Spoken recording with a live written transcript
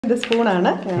ഇത് സ്പൂണാണ്.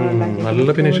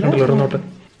 നല്ല ഫിനിഷ് ഉണ്ടല്ലോ ഒരെണ്ണോട്ട്.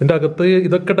 ഇതിന്റെ അകത്ത്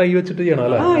ഇതൊക്കെ ടൈ വെച്ചിട്ട് ചെയ്യണം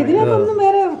അല്ലേ? ഇതിനകത്തൊന്നും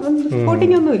വേറെ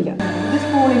കോട്ടിംഗ് ഒന്നും ഇല്ല. ഇത്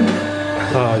സ്പൂണിന്.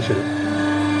 ശരി.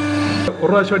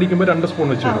 ഒരു പ്രാവശ്യം അടിക്കുമ്പോൾ 2 സ്പൂൺ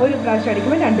വെച്ചു. ഒരു പ്രാവശ്യം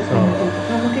അടിക്കുമ്പോൾ 2 സ്പൂൺ വെച്ചു.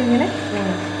 നമുക്ക് ഇങ്ങനെ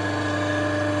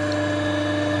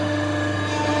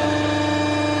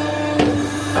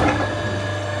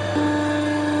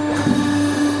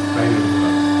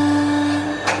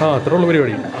അത്ര ഉള്ള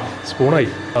പരിപാടി.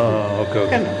 സ്പൂണായി. Okay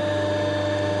okay.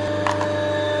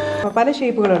 പല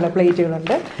ഷേപ്പുകളുള്ള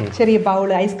പ്ലേറ്റുകളുണ്ട്. ചെറിയ ബൗൾ,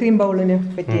 ഐസ്ക്രീം ബൗളിന്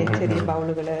പറ്റിയ ചെറിയ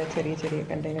ബൗളുകൾ, ചെറിയ ചെറിയ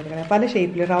കണ്ടെയ്നറുകൾ പല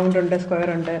ഷേപ്പിൽ. റൗണ്ട് ഉണ്ട്, സ്ക്വയർ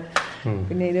ഉണ്ട്.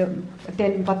 പിന്നെ ഇത്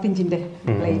 10 ഇഞ്ചിന്റെ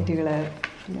പ്ലേറ്റുകൾ.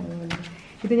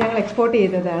 ഇത് ഞങ്ങൾ എക്സ്പോർട്ട്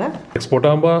ചെയ്തതാണ്. എക്സ്പോർട്ട്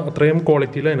ആകുമ്പോൾ അത്രയും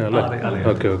ക്വാളിറ്റിയിലല്ലേ?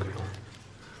 Okay okay.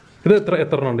 ഇത്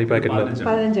എത്ര ഉണ്ട് ഈ പാക്കറ്റിൽ?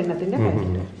 15 എണ്ണത്തിന്റെ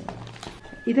പാക്കറ്റ്.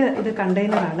 ഇത്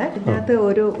കണ്ടെയ്നറാണ്. ഇതിനകത്ത്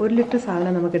ഒരു ലിറ്റർ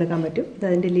സാധനം നമുക്ക് എടുക്കാൻ പറ്റും. ഇത്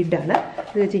അതിന്റെ ലിഡാണ്.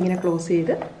 ഇത് വെച്ച് ഇങ്ങനെ ക്ലോസ്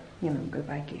ചെയ്ത് ഇങ്ങനെ നമുക്ക്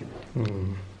പാക്ക് ചെയ്യാൻ പറ്റും.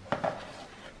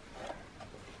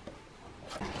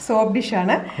 സോപ്പ്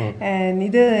ഡിഷാണ്.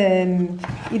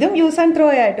 ഇതും യൂസ് ആൻഡ് ത്രോ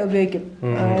ആയിട്ട് ഉപയോഗിക്കും.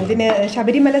 ഇതിന്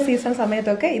ശബരിമല സീസൺ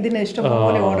സമയത്തൊക്കെ ഇതിന്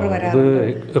ഇഷ്ടംപോലെ ഓർഡർ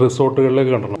വരാറുണ്ട്.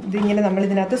 റിസോർട്ടുകളിലൊക്കെ കണ്ടോ? ഇതിങ്ങനെ നമ്മൾ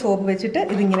ഇതിനകത്ത് സോപ്പ് വെച്ചിട്ട്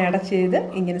ഇതിങ്ങനെ അടച്ച് ചെയ്ത്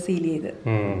ഇങ്ങനെ സീൽ ചെയ്ത്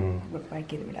പാക്ക്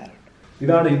ചെയ്ത് വിടാറുണ്ട്.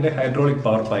 ഇതാണ് ഇതിന്റെ ഹൈഡ്രോളിക്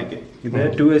പവർ പാക്ക്. ഇത്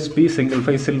 2 HP സിംഗിൾ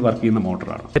ഫേസിൽ വർക്ക് ചെയ്യുന്ന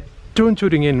മോട്ടറാണ്. ഏറ്റവും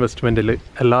ചുരുങ്ങിയ ഇൻവെസ്റ്റ്മെന്റിൽ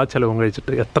എല്ലാ ചെലവും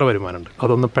കഴിച്ചിട്ട് എത്ര വരുമാനമുണ്ട്?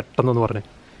 അതൊന്ന് പെട്ടെന്ന് പറഞ്ഞേ.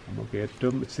 നമുക്ക്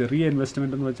ഏറ്റവും ചെറിയ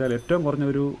ഇൻവെസ്റ്റ്മെന്റ് എന്ന് വെച്ചാൽ ഏറ്റവും കുറഞ്ഞ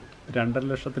ഒരു 2.5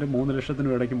 ലക്ഷത്തിനും 3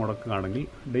 ലക്ഷത്തിനും ഇടയ്ക്ക് മുടക്കുകയാണെങ്കിൽ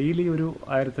ഡെയിലി ഒരു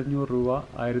 1500 രൂപ,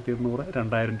 1200,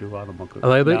 2000 രൂപ നമുക്ക്.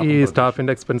 അതായത് ഈ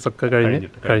സ്റ്റാഫിന്റെ എക്സ്പെൻസ് ഒക്കെ കഴിഞ്ഞ്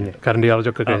കറണ്ട് ചാർജ്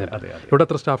ഒക്കെ കഴിഞ്ഞ്. ഇവിടെ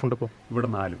എത്ര സ്റ്റാഫ് ഉണ്ട് ഇപ്പോൾ? ഇവിടെ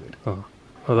 4 പേര്.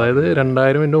 അതായത്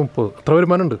 2000 × 30 അത്ര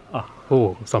വരുമാനം ഉണ്ട്.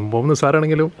 സംഭവം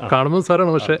നിസ്സാരാണെങ്കിലും കാണുമ്പോൾ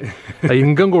നിസ്സാരാണ്, പക്ഷെ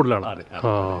ഇൻകം കൂടുതലാണ്.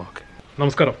 ഓക്കെ.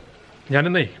 നമസ്കാരം.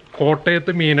 ഞാനിന്നേ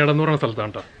കോട്ടയത്ത് മീനടം എന്ന് പറയുന്ന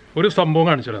സ്ഥലത്താണ് കേട്ടോ ഒരു സംഭവം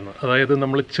കാണിച്ചു തരുന്നത്. അതായത്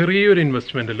നമ്മൾ ചെറിയൊരു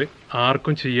ഇൻവെസ്റ്റ്മെൻറ്റിൽ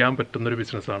ആർക്കും ചെയ്യാൻ പറ്റുന്നൊരു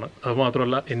ബിസിനസ്സാണ്.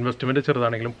 അതുമാത്രമല്ല ഇൻവെസ്റ്റ്മെൻറ്റ്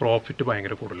ചെറുതാണെങ്കിലും പ്രോഫിറ്റ്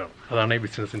ഭയങ്കര കൂടുതലാണ്. അതാണ് ഈ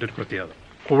ബിസിനസ്സിൻ്റെ ഒരു പ്രത്യേകത.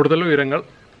 കൂടുതൽ വിവരങ്ങൾ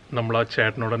നമ്മൾ ആ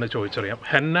ചേട്ടനോട് തന്നെ ചോദിച്ചറിയാം.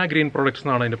 ഹന്ന ഗ്രീൻ പ്രൊഡക്ട്സ്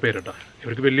എന്നാണ് അതിൻ്റെ പേരിട്ടത്.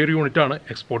 ഇവർക്ക് വലിയൊരു യൂണിറ്റാണ്.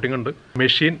 എക്സ്പോർട്ടിംഗ് ഉണ്ട്,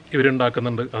 മെഷീൻ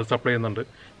ഇവരുണ്ടാക്കുന്നുണ്ട്, അത് സപ്ലൈ ചെയ്യുന്നുണ്ട്.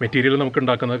 മെറ്റീരിയൽ നമുക്ക്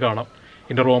ഉണ്ടാക്കുന്നത് കാണാം.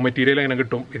 ഇതിൻ്റെ റോ മെറ്റീരിയൽ എങ്ങനെ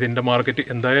കിട്ടും, ഇതിൻ്റെ മാർക്കറ്റ്.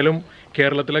 എന്തായാലും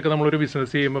കേരളത്തിലൊക്കെ നമ്മളൊരു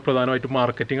ബിസിനസ് ചെയ്യുമ്പോൾ പ്രധാനമായിട്ടും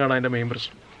മാർക്കറ്റിംഗ് ആണ് അതിൻ്റെ മെയിൻ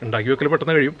പ്രശ്നം. ഉണ്ടാക്കി വെക്കൽ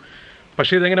പെട്ടെന്ന് കഴിയും,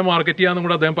 പക്ഷേ ഇതെങ്ങനെ മാർക്കറ്റ് ചെയ്യാമെന്നും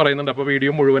കൂടെ അദ്ദേഹം പറയുന്നുണ്ട്. അപ്പോൾ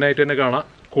വീഡിയോ മുഴുവനായിട്ട് തന്നെ കാണാം.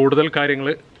 കൂടുതൽ കാര്യങ്ങൾ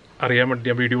അറിയാൻ വേണ്ടി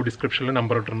ഞാൻ വീഡിയോ ഡിസ്ക്രിപ്ഷനിൽ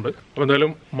നമ്പർ ഇട്ടിട്ടുണ്ട്. അപ്പോൾ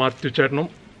എന്തായാലും മാത്യു ചേട്ടനും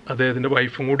അദ്ദേഹത്തിൻ്റെ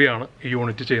വൈഫും കൂടിയാണ് ഈ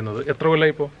യൂണിറ്റ് ചെയ്യുന്നത്. എത്ര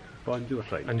കൊല്ലമായി ഇപ്പോൾ? 5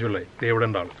 വർഷമായി. 5 കൊല്ലമായി. എവിടെ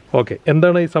ഉണ്ടാവും? ഓക്കെ.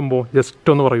 എന്താണ് ഈ സംഭവം?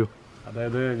 ജസ്റ്റ് ഒന്ന് പറയൂ.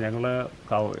 അതായത് ഞങ്ങൾ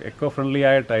എക്കോ ഫ്രണ്ട്ലി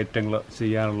ആയിട്ട് ഐറ്റങ്ങൾ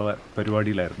ചെയ്യാനുള്ള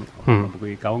പരിപാടിയിലായിരുന്നു. നമുക്ക്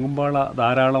ഈ കവുങ്ങുംപാള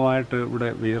ധാരാളമായിട്ട് ഇവിടെ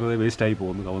വേറെ വേസ്റ്റായി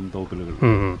പോകുന്നു, കവുങ്ങ് തോപ്പിലുകൾ.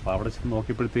 അപ്പോൾ അവിടെ ചെന്ന്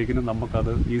നോക്കിയപ്പോഴത്തേക്കിനും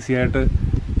നമുക്കത് ഈസി ആയിട്ട്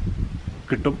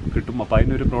കിട്ടും. അപ്പോൾ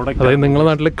അതിനൊരു പ്രോഡക്റ്റ്. അതായത് നിങ്ങളുടെ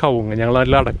നാട്ടിൽ കവുങ്ങ്, ഞങ്ങളുടെ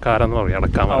നാട്ടിൽ അടക്കാരെന്ന് പറയും.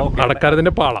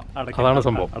 അടക്കാരത്തിന്റെ പാള, അതാണ്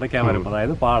സംഭവം. അടയ്ക്കാമരം.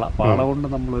 അതായത് പാള കൊണ്ട്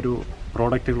നമ്മളൊരു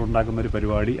പ്രോഡക്റ്റുകൾ ഉണ്ടാക്കുന്ന ഒരു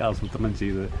പരിപാടി ആസൂത്രണം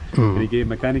ചെയ്ത്, എനിക്ക്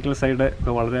മെക്കാനിക്കൽ സൈഡ്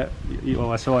ഒക്കെ വളരെ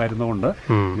വശമായിരുന്നുകൊണ്ട്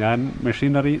ഞാൻ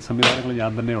മെഷീനറി സംവിധാനങ്ങൾ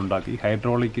ഞാൻ തന്നെ ഉണ്ടാക്കി.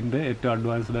 ഹൈഡ്രോളിക്കിന്റെ ഏറ്റവും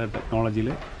അഡ്വാൻസ്ഡ് ടെക്നോളജിയിൽ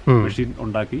മെഷീൻ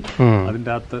ഉണ്ടാക്കി.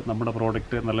 അതിൻ്റെ അകത്ത് നമ്മുടെ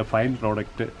പ്രോഡക്റ്റ് നല്ല ഫൈൻ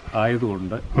പ്രോഡക്റ്റ്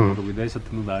ആയതുകൊണ്ട് നമുക്ക്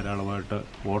വിദേശത്ത് നിന്ന് ധാരാളമായിട്ട്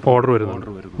ഓർഡർ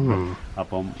വരുന്നു.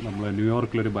 അപ്പം നമ്മൾ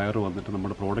ന്യൂയോർക്കിലൊരു ബയർ വന്നിട്ട്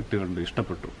നമ്മുടെ പ്രോഡക്റ്റ് കണ്ട്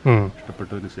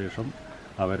ഇഷ്ടപ്പെട്ടതിന് ശേഷം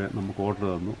അവർ നമുക്ക് ഓർഡർ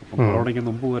തന്നു. അപ്പം കൊറോണയ്ക്ക്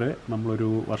മുമ്പ് വരെ നമ്മളൊരു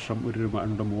വർഷം ഒരു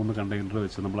 2-3 കണ്ടെയ്നർ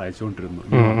വെച്ച് നമ്മൾ അയച്ചുകൊണ്ടിരുന്നു.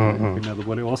 പിന്നെ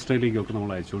അതുപോലെ ഓസ്ട്രേലിയക്കൊക്കെ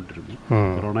നമ്മൾ അയച്ചുകൊണ്ടിരുന്നു.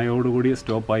 കൊറോണയോടുകൂടി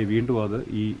സ്റ്റോപ്പായി. വീണ്ടും അത്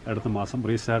ഈ അടുത്ത മാസം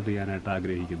റീസ്റ്റാർട്ട് ചെയ്യാനായിട്ട്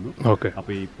ആഗ്രഹിക്കുന്നു.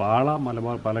 അപ്പോൾ ഈ പാള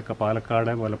മലബാർ,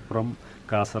 പാലക്കാട്, മലപ്പുറം,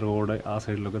 കാസർഗോഡ് ആ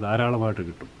സൈഡിലൊക്കെ ധാരാളമായിട്ട്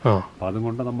കിട്ടും. അപ്പം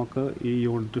അതുകൊണ്ട് നമുക്ക് ഈ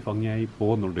യൂണിറ്റ് ഭംഗിയായി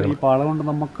പോകുന്നുണ്ട്. ഈ പാള കൊണ്ട്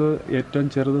നമുക്ക് ഏറ്റവും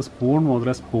ചെറുത് സ്പൂൺ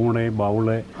മുതലേ സ്പൂണ്,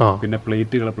 ബൗള്, പിന്നെ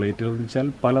പ്ലേറ്റുകൾ എന്ന് വെച്ചാൽ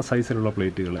പല സൈസിലുള്ള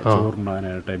പ്ലേറ്റുകൾ,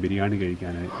 ചോറുണ്ടാനായിട്ട്, ബിരിയാണി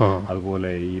കഴിക്കാനായി,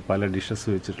 അതുപോലെ ഈ പല ഡിഷസ്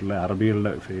വെച്ചിട്ടുള്ള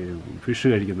അറബികളുടെ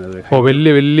ഫിഷ് കഴിക്കുന്നത്,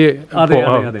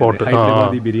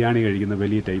 ഹൈദരാബാദി ബിരിയാണി കഴിക്കുന്ന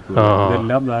വലിയ ടൈപ്പ്,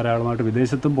 ഇതെല്ലാം ധാരാളമായിട്ട്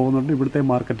വിദേശത്തും പോകുന്നുണ്ട്. ഇവിടുത്തെ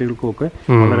മാർക്കറ്റുകൾക്കും ഒക്കെ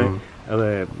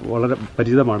വളരെ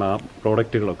പരിചിതമാണ് ആ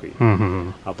പ്രോഡക്റ്റുകളൊക്കെ.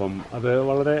 അപ്പം അത്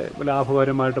വളരെ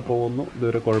ലാഭകരമായിട്ട് പോകുന്നു.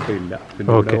 ഇതുവരെ കുഴപ്പമില്ല.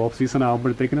 പിന്നെ ഓഫ് സീസൺ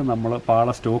ആകുമ്പോഴത്തേക്കിനും നമ്മൾ പാള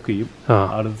സ്റ്റോക്ക് ചെയ്യും.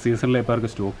 അടുത്ത സീസണിലെ പേർക്ക്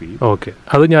സ്റ്റോക്ക് ചെയ്യും. ഓക്കെ.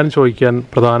 അത് ഞാൻ ചോദിക്കാൻ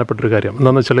പ്രധാനപ്പെട്ടൊരു കാര്യം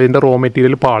എന്താണെന്ന് വെച്ചാൽ ഇതിന്റെ റോ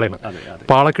മെറ്റീരിയൽ പാളയാണ്.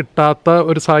 പാള കിട്ടാത്ത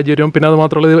ഒരു സാഹചര്യം. പിന്നെ അത്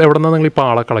മാത്രമല്ല, എവിടെ നിന്നാണ് നിങ്ങൾ ഈ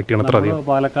പാള കളക്ട് ചെയ്യണം?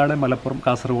 പാലക്കാട്, മലപ്പുറം,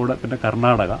 കാസർഗോഡ്, പിന്നെ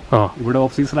കർണാടക. ഇവിടെ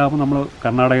ഓഫ് സീസൺ ആകുമ്പോൾ നമ്മൾ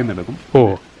കർണാടകയിൽ നിന്ന് എടുക്കും.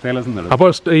 അപ്പോൾ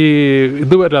ഈ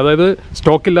ഇത് വരില്ല, അതായത്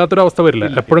സ്റ്റോക്ക് ഇല്ലാത്തൊരവസ്ഥ വരില്ല,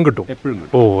 എപ്പോഴും കിട്ടും.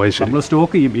 നമ്മൾ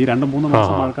സ്റ്റോക്ക് ചെയ്യും. ഈ 2-3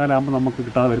 മാസം മഴക്കാലമാകുമ്പോൾ നമുക്ക്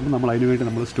കിട്ടാതെ വരുമ്പോൾ നമ്മൾ അതിനുവേണ്ടി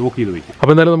നമ്മൾ സ്റ്റോക്ക് ചെയ്ത് വയ്ക്കും.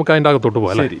 അപ്പോൾ എന്തായാലും നമുക്ക് അതിൻ്റെ അകത്തോട്ട്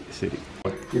പോകാം. ശരി.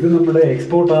 ഇത് നമ്മുടെ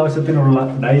എക്സ്പോർട്ട് ആവശ്യത്തിനുള്ള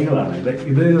ഡൈകളാണ്.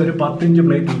 ഇത് ഒരു 10 ഇഞ്ച്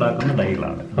പ്ലേറ്റ് ഉണ്ടാക്കുന്ന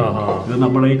ഡൈകളാണ്. ഇത്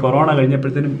നമ്മൾ ഈ കൊറോണ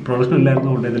കഴിഞ്ഞപ്പോഴത്തേനും പ്രൊഡക്ഷൻ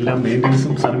ഇല്ലായിരുന്നതുകൊണ്ട് ഇതെല്ലാം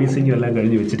മെയിൻ്റെനൻസും സർവീസിങ്ങും എല്ലാം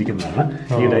കഴിഞ്ഞ് വെച്ചിരിക്കുന്നതാണ്.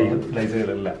 ഈ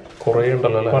ഡൈസുകളെല്ലാം കുറേ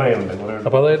ഉണ്ട്.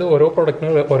 അപ്പൊ അതായത് ഓരോ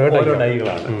പ്രൊഡക്റ്റിനും ഓരോ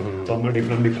ഡൈകളാണ്. അപ്പം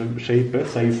ഡിഫറെന്റ് ഷേപ്പ്,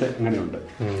 സൈസ് അങ്ങനെയുണ്ട്.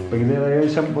 അപ്പൊ ഇത്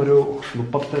ഏകദേശം ഒരു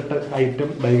 38 ഐറ്റം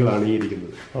ഡൈകളാണ് ഈ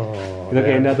ഇരിക്കുന്നത്.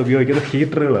 ഇതൊക്കെ അതിൻ്റെ അകത്ത് ഉപയോഗിക്കുന്ന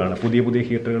ഹീറ്ററുകളാണ്. പുതിയ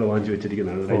ഹീറ്ററുകൾ വാങ്ങിച്ചു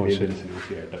വെച്ചിരിക്കുന്നതാണ്.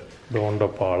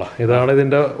 ഇതാണ്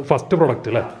ഇതിന്റെ ഫസ്റ്റ് പ്രൊഡക്റ്റ്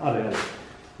അല്ലേ? അതെ.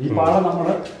 ഈ പാള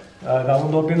നമ്മള്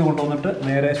കവുന്തോപ്പിൽ നിന്ന് കൊണ്ടുവന്നിട്ട്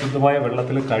നേരെ ശുദ്ധമായ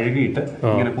വെള്ളത്തിൽ കഴുകിയിട്ട്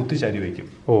ഇങ്ങനെ കുത്തിച്ചരി വെക്കും.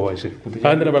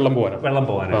 വെള്ളം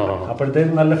പോകാനാണ്.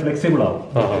 അപ്പോഴത്തേക്കും നല്ല ഫ്ലെക്സിബിൾ ആവും.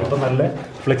 ഇപ്പൊ നല്ല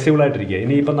ഫ്ലെക്സിബിൾ ആയിട്ടിരിക്കുക.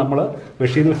 ഇനിയിപ്പം നമ്മള്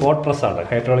മെഷീനിൽ ഹോട്ട് പ്രസ് ആണ്,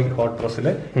 ഹൈഡ്രോളിക് ഹോട്ട് പ്രസ്സിൽ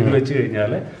ഇത് വെച്ച്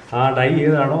കഴിഞ്ഞാൽ ആ ഡൈ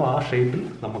ഏതാണോ ആ ഷേപ്പിൽ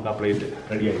നമുക്ക് ആ പ്ലേറ്റ്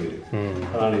റെഡിയായി വരും.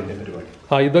 അതാണ് ഇതിന്റെ പരിപാടി.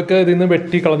 ഇതൊക്കെ ഇതിന്ന്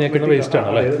വെട്ടി കളഞ്ഞേക്കുന്ന വേസ്റ്റ് ആണ്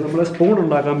അല്ലേ? നമ്മൾ സ്പൂൺ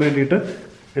ഉണ്ടാക്കാൻ വേണ്ടിയിട്ട്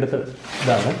എടുത്ത്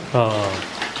ഇതാണ്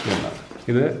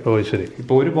ഇത്. ശരി.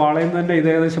 ഇപ്പൊ ഒരു പാളയിൽ തന്നെ ഇത്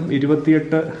ഏകദേശം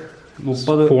 28-30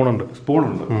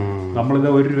 സ്പൂണുണ്ട്. നമ്മളിത്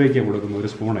 1 രൂപയ്ക്ക് കൊടുക്കുന്നു ഒരു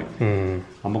സ്പൂണേ.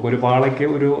 നമുക്കൊരു പാളയ്ക്ക്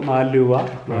ഒരു 4 രൂപ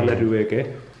 4 രൂപയൊക്കെ.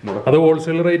 അത്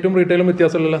ഹോൾസെയിൽ റേറ്റും റീറ്റെയിലും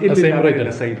വ്യത്യാസമില്ലല്ലോ?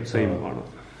 സെയിം ആണ്.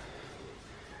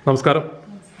 നമസ്കാരം,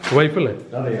 വൈഫല്ലേ?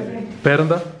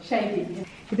 പേരെന്താ?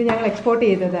 ഇത് ഞങ്ങൾ എക്സ്പോർട്ട്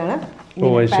ചെയ്തതാണ്.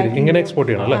 ശരി. ഇങ്ങനെ എക്സ്പോർട്ട്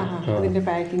ചെയ്യണം അല്ലേ?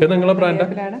 ഇത് നിങ്ങളെ ബ്രാൻഡ്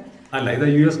അല്ല, ഇത്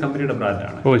US കമ്പനിയുടെ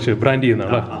ബ്രാൻഡാണ്. ശരി. ബ്രാൻഡ്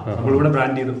ചെയ്യുന്നതാണ്. നമ്മളിവിടെ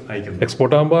ബ്രാൻഡ് ചെയ്ത് അയക്കുന്നത്.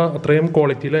 എക്സ്പോർട്ട് ആകുമ്പോൾ അത്രയും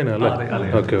ക്വാളിറ്റിയിലാണ് അല്ലേ?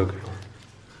 ഓക്കെ.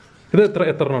 ഇത്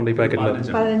എത്ര ഉണ്ട് ഈ പാക്കറ്റിൽ?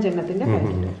 15 എണ്ണത്തിന്റെ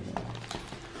പാക്കറ്റ്.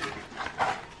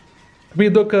 അപ്പൊ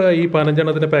ഇതൊക്കെ ഈ 15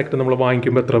 എണ്ണത്തിന്റെ പാക്കറ്റ് നമ്മൾ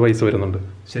വാങ്ങിക്കുമ്പോൾ എത്ര പൈസ വരുന്നുണ്ട്?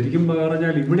 ശരിക്കും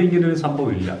പറഞ്ഞാൽ ഇവിടെ ഇങ്ങനെ ഒരു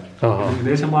സംഭവം ഇല്ല.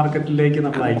 വിദേശ മാർക്കറ്റിലേക്ക്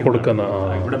നമ്മൾ കൊടുക്കുന്ന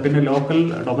ഇവിടെ പിന്നെ ലോക്കൽ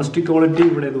ഡൊമസ്റ്റിക് ക്വാളിറ്റി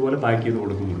ഇവിടെ ഇതുപോലെ പാക്ക് ചെയ്ത്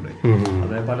കൊടുക്കുന്നുണ്ട്.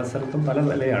 അതായത് പല സ്ഥലത്തും പല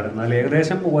വിലയാണ്. എന്നാൽ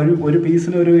ഏകദേശം ഒരു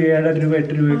പീസിന് ഒരു 7 രൂപ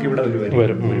 8 രൂപയ്ക്ക് ഇവിടെ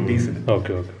വരും ഒരു പീസിന്.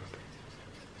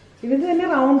 ഇത് തന്നെ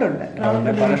റൗണ്ട് ഉണ്ട്.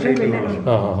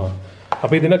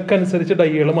 അപ്പൊ ഇതിനൊക്കെ അനുസരിച്ച്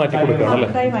ഡൈകൾ മാറ്റി കൊടുക്കണം അല്ലേ?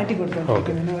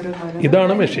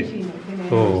 ഇതാണ് മെഷീൻ.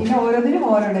 ഓരോന്നിനും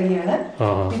ഓരോ ഡൈയാണ്.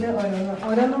 ഇത്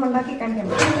ഓരോന്നും ഉണ്ടാക്കി കാണിക്കാൻ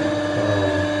പറ്റും.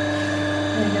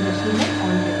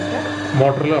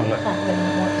 മോട്ടറിലാണല്ലേ?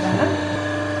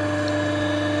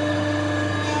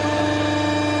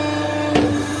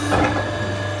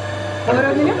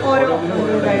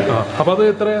 അപ്പൊ അത്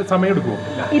എത്ര സമയം എടുക്കും?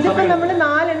 ഇതിപ്പോ നമ്മള്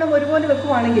 4 എണ്ണം ഒരുപോലെ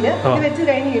വെക്കുവാണെങ്കിൽ ഇത് വെച്ച്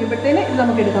കഴിഞ്ഞ് കഴിയുമ്പോഴത്തേന് ഇത്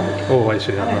നമുക്ക് എടുക്കാൻ പറ്റും.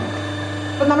 ശരി.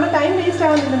 അപ്പൊ നമ്മുടെ ടൈം വേസ്റ്റ്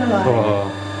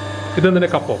ആവുന്നില്ലെന്നുള്ളതാണ്. ഇതെന്തിന്റെ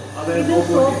കപ്പോ?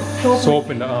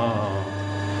 സോപ്പിന്റെ.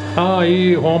 ഈ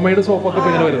ഹോം മെയ്ഡ് സോപ്പൊക്കെ ഇപ്പൊ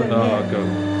ഇങ്ങനെ വരുന്നുണ്ട്.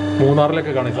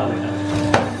 മൂന്നാറിലൊക്കെ കാണാൻ സാധനം.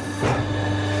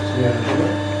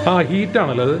 ഹീറ്റ്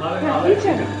ആണല്ലോ അത്?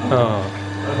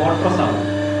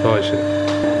 ശരി.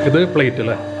 ഇത് പ്ലേറ്റ്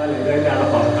അല്ലേ?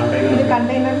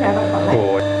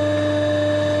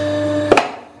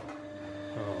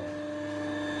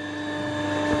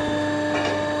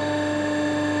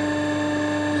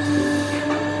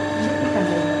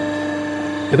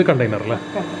 ഇത് കണ്ടെയ്നർ അല്ലേ?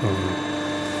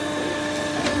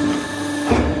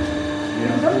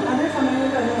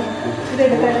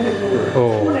 ഓ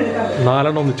 4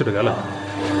 എണ്ണം ഒന്നിച്ചെടുക്കാം അല്ലേ?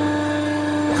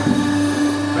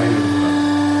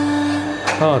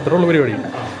 അത്ര ഉള്ള പരിപാടി.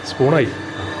 സ്പൂണായി.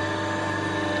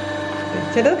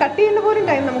 ചിലത് കട്ട് ചെയ്യുന്ന പോലും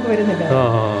ടൈം നമുക്ക് വരുന്നില്ല.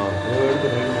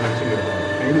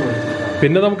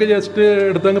 പിന്നെ നമുക്ക് ജസ്റ്റ്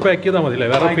എടുത്തങ്ങ് പാക്ക് ചെയ്താൽ മതി അല്ലേ?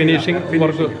 വേറെ ഫിനിഷിംഗ്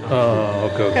വർക്ക്.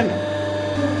 ഓക്കെ.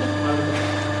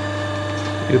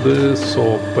 ഇത്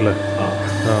സോപ്പ് അല്ലേ?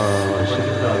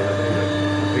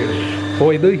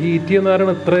 ഇത് ഹീറ്റ്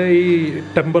ചെയ്യുന്നവരാണ് ഇത്ര ഈ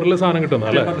ടെമ്പറിൽ സാധനം കിട്ടുന്നത്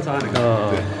അല്ലേ?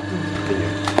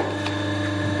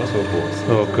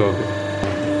 ഓക്കെ.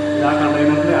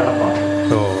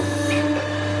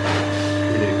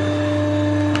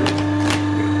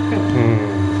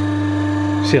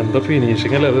 എന്താ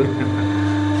ഫിനിഷിംഗ് അല്ലേ അത്?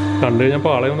 കണ്ടു കഴിഞ്ഞാൽ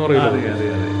പാളയൊന്നും അറിയില്ല.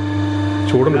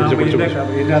 ചൂടുണ്ട്.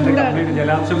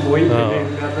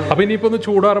 അപ്പൊ ഇനിയിപ്പോ ഒന്ന്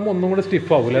ചൂടാറുമ്പോ ഒന്നും കൂടെ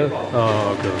സ്റ്റിഫ് ആവൂലേ?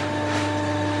 ഓക്കെ.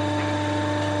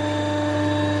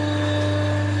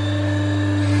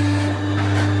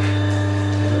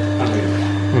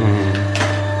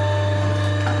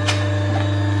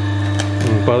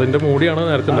 അപ്പൊ അതിന്റെ മൂടിയാണ്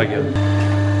നേരത്തെ ഉണ്ടാക്കിയത്.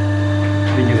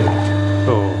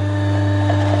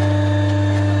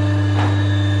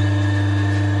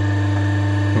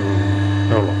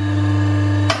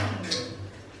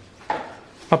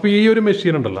 അപ്പൊ ഈ ഒരു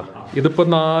മെഷീൻ ഉണ്ടല്ലോ, ഇതിപ്പോ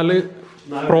 4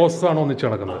 പ്രോസസ്സാണ് ഒന്നിച്ച്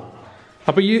നടക്കുന്നത്.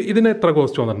 അപ്പൊ ഇതിന് എത്ര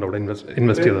കോസ്റ്റ് വന്നിട്ടുണ്ട് ഇവിടെ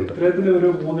ഇൻവെസ്റ്റ് ചെയ്തിട്ടുണ്ട്? ഒരു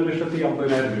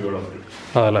 3,50,000 രൂപ.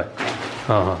 അതല്ലേ?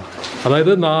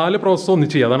 അതായത് 4 പ്രോസസ്സ്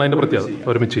ഒന്നിച്ച് ചെയ്യുക, അതാണ് അതിൻ്റെ പ്രത്യേകത,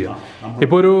 ഒരുമിച്ച് ചെയ്യുക.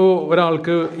 ഇപ്പോൾ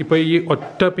ഒരാൾക്ക് ഇപ്പോൾ ഈ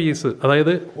ഒറ്റ പീസ്,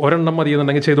 അതായത് ഒരെണ്ണം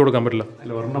മതിയെന്നുണ്ടെങ്കിൽ ചെയ്ത് കൊടുക്കാൻ പറ്റില്ല.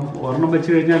 ഒരെണ്ണം വെച്ച്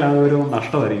കഴിഞ്ഞാൽ അതൊരു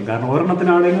നഷ്ടമായിരിക്കും. കാരണം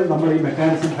ഒരെണ്ണത്തിനാണെങ്കിലും നമ്മൾ ഈ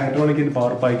മെക്കാനിസം ഹൈഡ്രോളിക്കിന്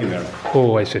പവർ പായ്ക്ക് വേണം.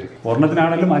 അത് ശരി.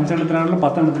 ഒരെണ്ണത്തിനാണെങ്കിലും 5 എണ്ണത്തിനാണെങ്കിലും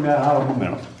 10 എണ്ണത്തിന് ആ ഒരെണ്ണം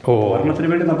വേണം. ഒരെണ്ണത്തിന്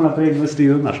വേണ്ടി നമ്മൾ അത്രയും ഇൻവെസ്റ്റ്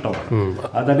ചെയ്തത് നഷ്ടമാണ്.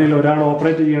 അത് തന്നെ ഒരാൾ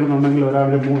ഓപ്പറേറ്റ് ചെയ്യണമെന്നുണ്ടെങ്കിൽ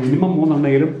ഒരാൾ മിനിമം 3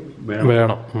 എണ്ണെങ്കിലും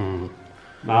വേണം.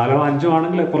 4 or 5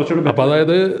 ആണെങ്കിൽ കുറച്ചുകൂടി. അപ്പോൾ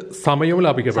അതായത് സമയം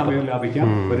ലാഭിക്കാം.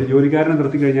 ഒരു ജോലിക്കാരനെ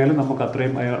നിർത്തി കഴിഞ്ഞാലും നമുക്ക്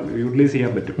അത്രയും യൂട്ടിലൈസ്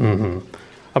ചെയ്യാൻ പറ്റും.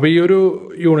 അപ്പോൾ ഈ ഒരു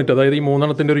യൂണിറ്റ്, അതായത് ഈ 3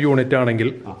 എണ്ണത്തിന്റെ ഒരു യൂണിറ്റ് ആണെങ്കിൽ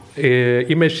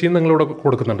ഈ മെഷീൻ നിങ്ങളിവിടെ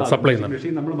കൊടുക്കുന്നുണ്ട്, സപ്ലൈ ചെയ്യുന്നുണ്ട്?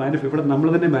 മെഷീൻ നമ്മൾ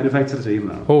തന്നെ മാനുഫാക്ചർ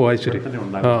ചെയ്യുന്നതാണ്. അത് ശരി.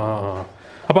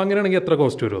 അപ്പോൾ അങ്ങനെയാണെങ്കിൽ എത്ര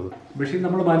കോസ്റ്റ് വരും അത്? മെഷീൻ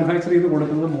നമ്മൾ മാനുഫാക്ചർ ചെയ്ത്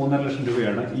കൊടുക്കുന്നത് 3.5 ലക്ഷം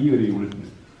രൂപയാണ് ഈ ഒരു യൂണിറ്റിന്.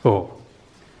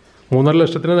 3.5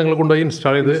 ലക്ഷത്തിന് നിങ്ങൾ കൊണ്ടുപോയി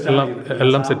ഇൻസ്റ്റാൾ ചെയ്ത്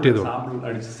എല്ലാം സെറ്റ് ചെയ്തു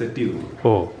അടിച്ച് സെറ്റ്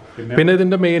ചെയ്തു. പിന്നെ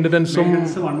ഇതിന്റെ മെയിൻ്റനൻസും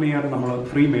 1 ഇയർ നമ്മൾ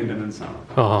ഫ്രീ മെയിൻ്റനൻസ് ആണ്.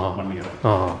 1 ഇയർ.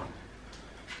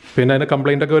 പിന്നെ അതിന്റെ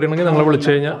കംപ്ലൈന്റ് ഒക്കെ വരികയാണെങ്കിൽ നിങ്ങൾ വിളിച്ചു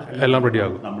കഴിഞ്ഞാൽ എല്ലാം റെഡി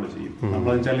ആകും. നമ്മൾ ചെയ്യും. നമ്മൾ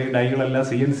വെച്ചാൽ ഈ ഡൈകളെല്ലാം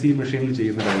CNC മെഷീനിൽ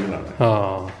ചെയ്യുന്ന ഡൈകളാണ്.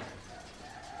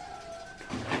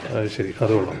 അത് ശരി,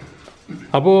 അത് കൊള്ളാം.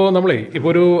 അപ്പോൾ നമ്മളെ ഇപ്പോൾ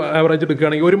ഒരു ആവറേജ്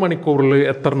എടുക്കുകയാണെങ്കിൽ 1 മണിക്കൂറിൽ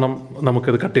എത്ര എണ്ണം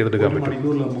നമുക്കിത് കട്ട് ചെയ്തെടുക്കാൻ പറ്റും?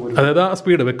 അതായത് ആ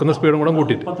സ്പീഡ്, വെക്കുന്ന സ്പീഡും കൂടെ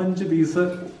കൂട്ടിയിട്ട് 35 പീസ്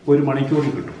 1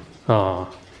 മണിക്കൂറിൽ കിട്ടും.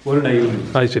 ഒരു ഡൈ.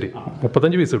 അത് ശരി,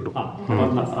 35 പീസ് കിട്ടും.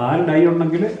 4 ഡൈ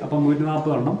ഉണ്ടെങ്കിൽ അപ്പം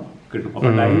 140 എണ്ണം കിട്ടും.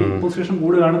 അപ്പം ഡൈ പൊസിഷൻ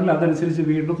കൂടുകയാണെങ്കിൽ അതനുസരിച്ച്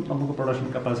വീണ്ടും നമുക്ക് പ്രൊഡക്ഷൻ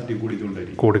കപ്പാസിറ്റി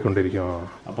കൂടിക്കൊണ്ടിരിക്കും.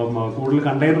 അപ്പം കൂടുതൽ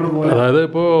കണ്ടെയ്നർ പോലെ, അതായത്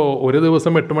ഇപ്പോൾ ഒരു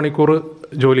ദിവസം 8 മണിക്കൂർ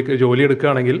ജോലി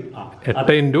എടുക്കുകയാണെങ്കിൽ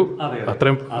 8 ഇൻറ്റു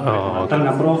അത്രയും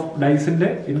നമ്പർ ഓഫ്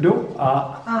ഡൈസിന്റെ ഇൻറ്റു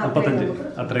 35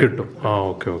 അത്ര കിട്ടും.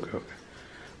 ഓക്കെ.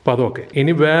 അപ്പോൾ അതൊക്കെ.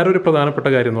 ഇനി വേറൊരു പ്രധാനപ്പെട്ട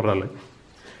കാര്യം എന്ന് പറഞ്ഞാൽ,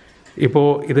 ഇപ്പോൾ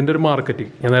ഇതിൻ്റെ ഒരു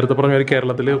മാർക്കറ്റിംഗ്, ഞാൻ നേരത്തെ പറഞ്ഞ ഒരു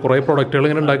കേരളത്തിൽ കുറേ പ്രൊഡക്റ്റുകൾ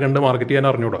ഇങ്ങനെ ഉണ്ടാക്കേണ്ട മാർക്കറ്റ് ചെയ്യാൻ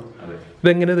അറിഞ്ഞൂടാ.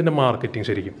 ഇതെങ്ങനെ ഇതിൻ്റെ മാർക്കറ്റിംഗ്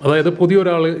ശരിക്കും? അതായത്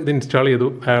പുതിയൊരാൾ ഇത് ഇൻസ്റ്റാൾ ചെയ്തു,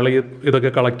 അയാൾ ഇതൊക്കെ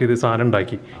കളക്ട് ചെയ്ത് സാധനം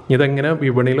ഉണ്ടാക്കി, ഇതെങ്ങനെ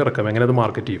വിപണിയിൽ ഇറക്കാം, എങ്ങനെ അത്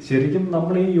മാർക്കറ്റ് ചെയ്യും? ശരിക്കും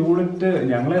നമ്മൾ ഈ യൂണിറ്റ്,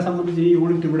 ഞങ്ങളെ സംബന്ധിച്ച് ഈ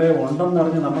യൂണിറ്റ് ഇവിടെ ഉണ്ടെന്ന്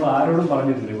അറിഞ്ഞ് നമ്മൾ ആരോടും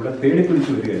പറഞ്ഞിട്ടില്ല. ഇവിടെ തേടി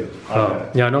പിടിച്ചു വരികയായിരുന്നു.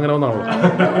 ഞാനും അങ്ങനെ വന്നാണോ?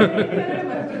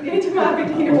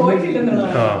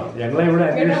 ഞങ്ങളെ ഇവിടെ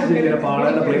അന്വേഷിച്ച്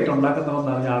പാളയുടെ പ്ലേറ്റ്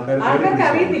ഉണ്ടാക്കുന്നതെന്ന് പറഞ്ഞ ആൾക്കാർ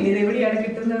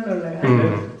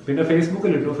പിന്നെ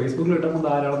ഫേസ്ബുക്കിലിട്ടപ്പോൾ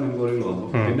ധാരാളം എൻക്വയറികൾ വന്നു.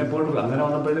 പിന്നെ ഇപ്പോൾ അങ്ങനെ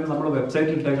വന്നപ്പോഴത്തേക്കും നമ്മൾ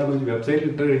വെബ്സൈറ്റിൽ ഇട്ടേക്കാന്ന് വെച്ച് വെബ്സൈറ്റിൽ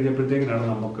ഇട്ട് കഴിഞ്ഞപ്പോഴത്തേക്കാണ്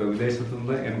നമുക്ക് വിദേശത്തു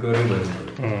നിന്ന് എൻക്വയറി വരുന്നത്.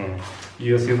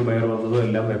 US നിന്ന് ബയർ വന്നതും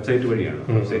എല്ലാം വെബ്സൈറ്റ് വഴിയാണ്,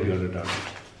 വെബ്സൈറ്റ് കണ്ടിട്ടാണ്.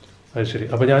 അത് ശരി.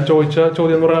 അപ്പോൾ ഞാൻ ചോദിച്ച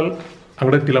ചോദ്യം എന്ന് പറഞ്ഞാൽ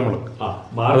അങ്ങോട്ട് എത്തില്ല നമ്മൾ.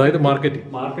 അതായത്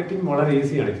മാർക്കറ്റിംഗ് വളരെ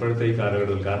ഈസിയാണ് ഇപ്പോഴത്തെ ഈ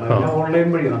കാലഘട്ടത്തിൽ. കാരണം എല്ലാം ഓൺലൈൻ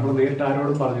വഴി, നമ്മൾ നേരിട്ട്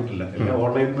ആരോടും പറഞ്ഞിട്ടില്ല, എല്ലാം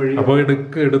ഓൺലൈൻ വഴി. അപ്പോൾ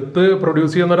എടുത്ത്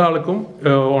പ്രൊഡ്യൂസ് ചെയ്യുന്ന ഒരാൾക്കും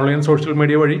ഓൺലൈൻ സോഷ്യൽ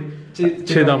മീഡിയ വഴി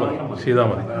ചെയ്താൽ മതി.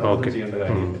 ഓക്കെ.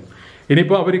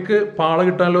 ഇനിയിപ്പോൾ അവർക്ക് പാള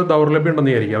കിട്ടാനുള്ള ദൗർലഭ്യം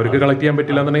ഉണ്ടെന്ന് വിചാരിക്കും, അവർക്ക് കളക്ട് ചെയ്യാൻ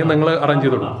പറ്റില്ല എന്നുണ്ടെങ്കിൽ നിങ്ങൾ അറേഞ്ച്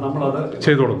ചെയ്ത്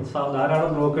കൊടുക്കും.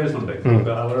 ധാരാളം ബ്രോക്കേഴ്സ് ഉണ്ട്,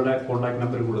 അവരുടെ കോൺടാക്ട്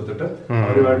നമ്പർ കൊടുത്തിട്ട്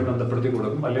അവരുമായിട്ട് ബന്ധപ്പെടുത്തി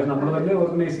കൊടുക്കും. അല്ലെങ്കിൽ നമ്മൾ തന്നെ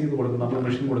ഓർഗനൈസ് ചെയ്ത് കൊടുക്കും, നമ്മൾ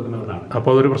മെഷീൻ കൊടുക്കുന്നതാണ്.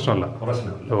 അപ്പോൾ അതൊരു പ്രശ്നമല്ല.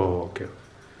 ഓക്കെ.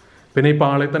 പിന്നെ ഈ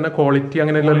പാളയിൽ തന്നെ ക്വാളിറ്റി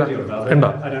അങ്ങനെയല്ലല്ലോ ഉണ്ടോ?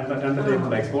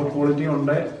 എക്സ്പോർട്ട് ക്വാളിറ്റി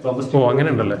ഉണ്ട്, അങ്ങനെ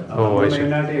ഉണ്ടല്ലേ?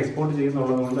 മെയിനായിട്ട് എക്സ്പോർട്ട്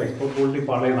ചെയ്യുന്നുള്ളത് എക്സ്പോർട്ട് ക്വാളിറ്റി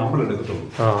പാളയെ നമ്മൾ എടുക്കത്തുള്ളൂ.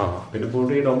 പിന്നെ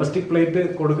ഇപ്പോൾ ഈ ഡൊമസ്റ്റിക് പ്ലേറ്റ്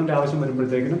കൊടുക്കേണ്ട ആവശ്യം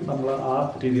വരുമ്പോഴത്തേക്കിനും നമ്മൾ ആ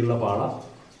രീതിയിലുള്ള പാള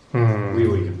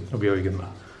ഉപയോഗിക്കുന്നു.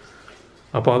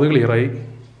 അപ്പോൾ അത് ക്ലിയറായി.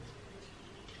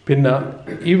 പിന്നെ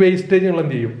ഈ വേസ്റ്റേജ് നിങ്ങൾ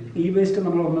എന്ത് ചെയ്യും? ഈ വേസ്റ്റ്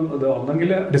നമ്മൾ ഒന്നെങ്കിൽ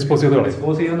ഡിസ്പോസ്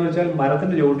ചെയ്യാന്ന് വെച്ചാൽ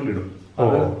മരത്തിന്റെ ചുവട്ടിലിടും,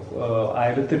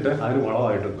 അയലത്തിട്ട് അതിന്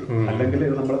വളമായിട്ട്, അല്ലെങ്കിൽ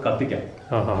ഇത് നമ്മൾ കത്തിക്കാം.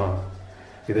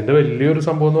 ഇതിന്റെ വലിയൊരു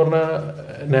സംഭവം എന്ന് പറഞ്ഞാൽ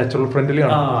നാച്ചുറൽ ഫ്രണ്ട്ലി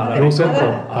ആണ്,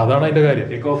 അതാണ് അതിന്റെ കാര്യം.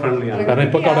 ഇക്കോ ഫ്രണ്ട്ലി ആണ്. കാരണം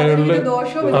ഇപ്പൊ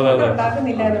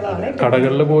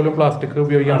കടകളിൽ പോലും പ്ലാസ്റ്റിക്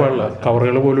ഉപയോഗിക്കാൻ പാടില്ല,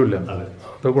 കവറുകൾ പോലും ഇല്ല.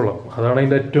 അത് കൊള്ളാം, അതാണ്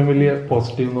അതിന്റെ ഏറ്റവും വലിയ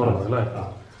പോസിറ്റീവ് എന്ന് പറയുന്നത് അല്ലേ?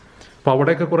 അപ്പൊ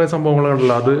അവിടെയൊക്കെ കുറെ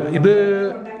സംഭവങ്ങളുണ്ടല്ലോ. ഇത്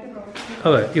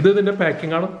ഇതിന്റെ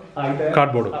പാക്കിംഗ് ആണ്,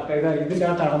 കാർഡ്ബോർഡ്. ഇതിന്റെ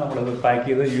അകത്താണ് നമ്മൾ പാക്ക്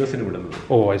ചെയ്ത് US വിടുന്നത്.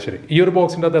 അത് ശരി. ഈ ഒരു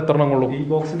ബോക്സിന്റെ അകത്ത് എത്ര എണ്ണം കൊള്ളും? ഈ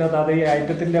ബോക്സിന്റെ അകത്ത് ഈ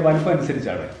ഐറ്റത്തിന്റെ വലുപ്പം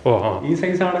അനുസരിച്ചാണ്. ഈ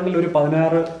സൈസ് ആണെങ്കിൽ ഒരു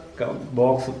 16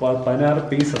 ബോക്സ്, 16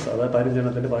 പീസസ്, അതായത് 15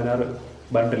 എണ്ണത്തിന്റെ 16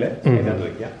 ബണ്ടില് അതിനകത്ത്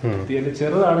വെക്കാം. ഇതിന്റെ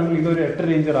ചെറുതാണെങ്കിൽ ഇതൊരു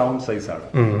 8 ഇഞ്ച് റൗണ്ട് സൈസ് ആണ്.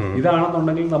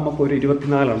 ഇതാണെന്നുണ്ടെങ്കിൽ നമുക്ക് ഒരു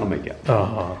 24 എണ്ണം വെക്കാം.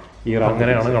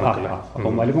 അങ്ങനെയാണ് കണക്കില്ല.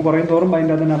 അപ്പം വലിപ്പം കുറയും തോറും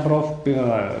അതിന്റെ അത് നമ്പർ ഓഫ്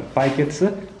പാക്കറ്റ്സ്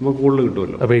നമുക്ക് കൂടുതൽ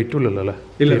കിട്ടുമല്ലോ. വെയിറ്റും ഇല്ലല്ലോ അല്ലേ?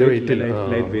 ലൈറ്റ്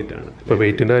വെയിറ്റ് ആണ്. ഇപ്പൊ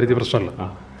വെയിറ്റിന്റെ കാര്യത്തിൽ പ്രശ്നമല്ല.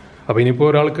 അപ്പൊ ഇനിയിപ്പോ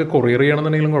ഒരാൾക്ക് കൊറിയർ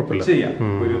ചെയ്യണമെന്നുണ്ടെങ്കിലും കുഴപ്പമില്ല, ചെയ്യാം.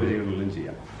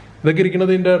 ഇതൊക്കെ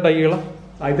ഇരിക്കുന്നത് ഇതിന്റെ ഡൈകളാ?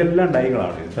 ഇതെല്ലാം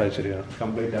ഡൈകളാണ്. ശരിയാണ്.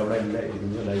 കംപ്ലീറ്റ് അവിടെ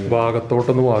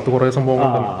ഭാഗത്തോട്ടൊന്ന് ഭാഗത്ത് കുറെ സംഭവങ്ങൾ.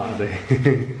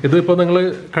 ഇതിപ്പോ നിങ്ങൾ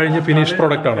കഴിഞ്ഞ ഫിനിഷ്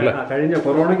പ്രോഡക്റ്റ് ആണല്ലേ? കഴിഞ്ഞ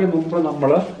കൊറോണയ്ക്ക് മുമ്പ്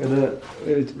നമ്മൾ ഇത്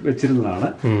വെച്ചിരുന്നതാണ്.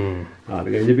 അത്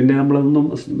കഴിഞ്ഞ് പിന്നെ നമ്മളൊന്നും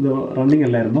റണ്ണിങ്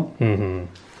അല്ലായിരുന്നു.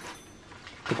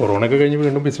 കൊറോണ ഒക്കെ കഴിഞ്ഞ്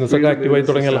വീണ്ടും ബിസിനസ് ഒക്കെ ആക്റ്റീവായി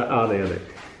തുടങ്ങിയല്ലോ. അതെ.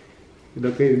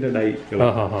 ഇതൊക്കെ ഇതിന്റെ ഡൈ.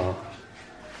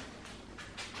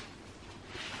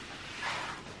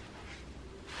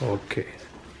 ഓക്കെ.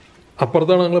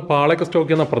 അപ്പുറത്താണ് നിങ്ങൾ പാളയൊക്കെ സ്റ്റോക്ക്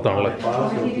ചെയ്യുന്ന അപ്പുറത്താണല്ലേ?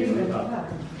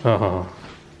 ആ ഹാ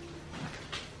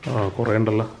ആ കുറേ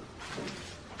ഉണ്ടല്ലോ.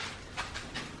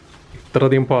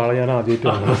 ഇത്രയധികം പാള ഞാൻ ആദ്യമായിട്ട്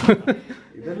വന്നത്.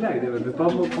 ഇതല്ല,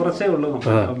 ഇതിപ്പം കുറച്ചേ ഉള്ളൂ.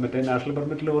 മറ്റേ നാഷണൽ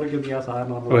പെർമിറ്റ് ലോറിക്കൊക്കെ ആ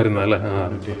സാധനം വരുന്നല്ലേ?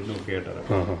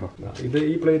 ഇത്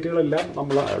ഈ പ്ലേറ്റുകളെല്ലാം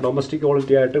നമ്മൾ ഡൊമസ്റ്റിക്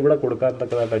ക്വാളിറ്റി ആയിട്ട് ഇവിടെ കൊടുക്കാൻ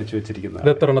തക്കതായിട്ട് അടിച്ചു വെച്ചിരിക്കുന്നത്.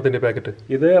 ഇത് എത്ര എണ്ണത്തിന്റെ പാക്കറ്റ്?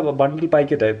 ഇത് ബണ്ടിൽ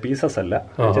പാക്കറ്റ്, പീസസ് അല്ല.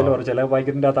 ചില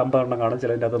പാക്കറ്റിന്റെ അകത്ത് 50 എണ്ണം കാണും,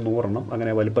 ചിലതിന്റെ അകത്ത് 100 എണ്ണം,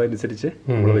 അങ്ങനെ വലുപ്പം അനുസരിച്ച്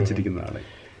നമ്മൾ വെച്ചിരിക്കുന്നതാണ്.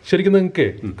 ശരിക്കും നിങ്ങൾക്ക്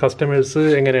കസ്റ്റമേഴ്സ്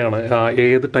എങ്ങനെയാണ്?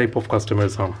 ഏത് ടൈപ്പ് ഓഫ്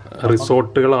കസ്റ്റമേഴ്സ് ആണ്?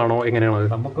 റിസോർട്ടുകളാണോ? എങ്ങനെയാണ്?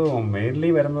 നമുക്ക് മെയിൻലി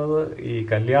വരുന്നത് ഈ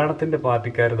കല്യാണത്തിന്റെ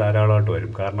പാർട്ടിക്കാർ ധാരാളമായിട്ട്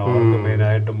വരും. കാരണം അവർക്ക്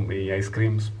മെയിനായിട്ടും ഈ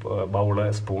ഐസ്ക്രീം ബൗള്,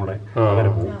 സ്പൂണ്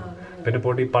അങ്ങനെ പോകും. പിന്നെ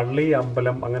പോയിട്ട് ഈ പള്ളി,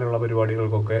 അമ്പലം അങ്ങനെയുള്ള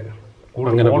പരിപാടികൾക്കൊക്കെ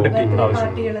ക്വാണ്ടിറ്റി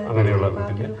ആവശ്യമുണ്ട്. അങ്ങനെയുള്ള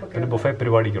പിന്നെ ബുഫേ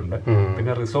പരിപാടിക്കുണ്ട്.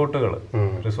 പിന്നെ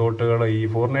റിസോർട്ടുകൾ ഈ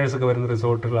ഫോറിനേഴ്സ് ഒക്കെ വരുന്ന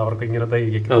റിസോർട്ടുകൾ അവർക്ക് ഇങ്ങനത്തെ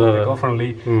എക്കോ ഫ്രണ്ട്ലി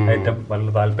ഐറ്റം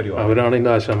നല്ല താല്പര്യമാണ്. അവരാണ്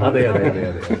ഇതിന്റെ ആശാൻ. അതെ അതെ അതെ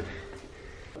അതെ.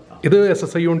 ഇത്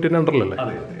SSI യൂണിറ്റിന്റെ അണ്ടറിലല്ലേ?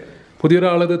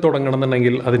 പുതിയൊരാൾ ഇത്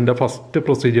തുടങ്ങണമെന്നുണ്ടെങ്കിൽ അതിന്റെ ഫസ്റ്റ്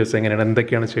പ്രൊസീജിയേഴ്സ് എങ്ങനെയാണ്?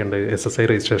 എന്തൊക്കെയാണ് ചെയ്യേണ്ടത്? SSI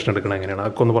രജിസ്ട്രേഷൻ എടുക്കണം എങ്ങനെയാണ്?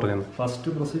 അതൊക്കെ ഒന്ന് പറഞ്ഞത്. ഫസ്റ്റ്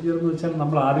പ്രൊസീജിയർ എന്ന് വെച്ചാൽ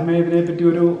നമ്മൾ ആദ്യമേ ഇതിനെ പറ്റി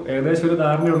ഏകദേശം ഒരു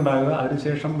ധാരണ ഉണ്ടാകുക.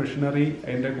 അതിനുശേഷം മെഷീനറി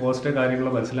അതിന്റെ കോസ്റ്റ് കാര്യങ്ങൾ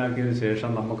മനസ്സിലാക്കിയതിനു ശേഷം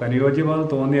നമുക്ക് അനുയോജ്യമാണെന്ന്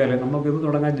തോന്നിയാൽ നമുക്ക് ഇത്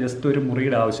തുടങ്ങാൻ ജസ്റ്റ് ഒരു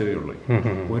മുറിയുടെ ആവശ്യമേ ഉള്ളൂ.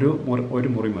 ഒരു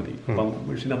മുറി മതി. അപ്പം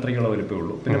മെഷീൻ അത്രയ്ക്കുള്ള വലിപ്പമേ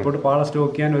ഉള്ളൂ. പിന്നെ പോയിട്ട് പാള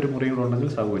സ്റ്റോക്ക് ചെയ്യാൻ ഒരു മുറികൾ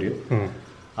ഉണ്ടെങ്കിൽ സൗകര്യം.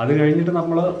 അത് കഴിഞ്ഞിട്ട്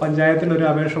നമ്മൾ പഞ്ചായത്തിൽ ഒരു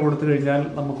അപേക്ഷ കൊടുത്തു കഴിഞ്ഞാൽ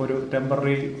നമുക്കൊരു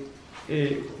ടെമ്പററി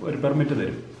ഒരു പെർമിറ്റ്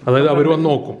തരും. അതായത് അവർ വന്ന്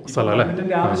നോക്കും സ്ഥലം അല്ലേ?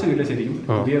 പെർമിറ്റിന്റെ ആവശ്യമില്ല ശരിക്കും.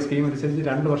 പുതിയ സ്കീം അനുസരിച്ച്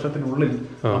 2 വർഷത്തിനുള്ളിൽ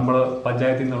നമ്മൾ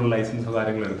പഞ്ചായത്തിൽ നിന്നുള്ള ലൈസൻസോ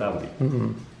കാര്യങ്ങൾ എടുത്താൽ മതി.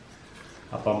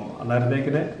 അപ്പം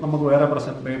അന്നേരത്തേക്കിന് നമുക്ക് വേറെ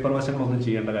പേപ്പർ വശങ്ങളൊന്നും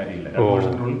ചെയ്യേണ്ട കാര്യമില്ല. 2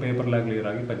 വർഷത്തിനുള്ളിൽ പേപ്പറിലാണ് ക്ലിയർ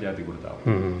ആക്കി പഞ്ചായത്തിൽ കൊടുത്താൽ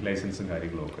ലൈസൻസും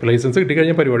കാര്യങ്ങളും ഒക്കെ. ലൈസൻസ്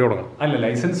കിട്ടിക്കഴിഞ്ഞാൽ പരിപാടി തുടങ്ങാം. അല്ല,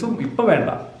 ലൈസൻസും ഇപ്പൊ വേണ്ട.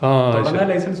 തുടങ്ങാൻ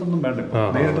ലൈസൻസ് ഒന്നും വേണ്ട.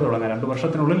 നേരിട്ട് തുടങ്ങാം. 2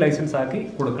 വർഷത്തിനുള്ളിൽ ലൈസൻസ് ആക്കി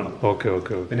കൊടുക്കണം.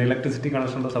 പിന്നെ ഇലക്ട്രിസിറ്റി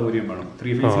കണക്ഷനുള്ള സൗകര്യം വേണം.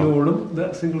 3 ഫേസിൽ ഓടും,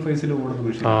 സിംഗിൾ ഫേസിൽ ഓടുന്ന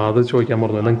മെഷീൻ. അത് ചോദിക്കാൻ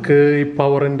പറഞ്ഞു. നിങ്ങൾക്ക് ഈ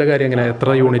പവറിന്റെ കാര്യം എങ്ങനെ? എത്ര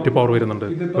യൂണിറ്റ് പവർ വരുന്നുണ്ട്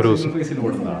ഒരു സിംഗിൾ ഫേസിൽ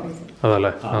ഓടുന്നതാണ്.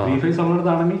 അതല്ലേ? 3 ഫേസ്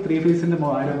ഉള്ളതാണെങ്കിൽ 3 ഫേസിന്റെ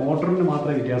മോട്ടറിന്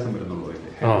മാത്രമേ വ്യത്യാസം വരുന്നുള്ളൂ.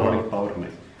 പവറിന്.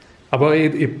 അപ്പൊ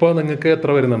ഇപ്പൊ നിങ്ങൾക്ക് എത്ര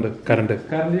വരുന്നുണ്ട് കറണ്ട്?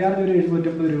 കറണ്ട് ചാർജ് ഒരു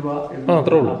 750 രൂപ.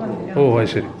 അത്രേ ഉള്ളൂ. ഓ അത്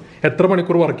ശരി. എത്ര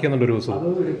മണിക്കൂർ വർക്ക് ചെയ്യുന്നുണ്ട് ഒരു ദിവസം?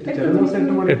 ചില ദിവസം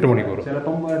 8 മണിക്കൂർ.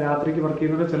 ചിലപ്പം രാത്രിക്ക് വർക്ക്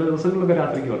ചെയ്യുന്നത്, ചില ദിവസങ്ങളിലൊക്കെ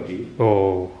രാത്രിക്ക് വർക്ക് ചെയ്യും. ഓ,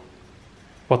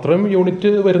 അത്രയും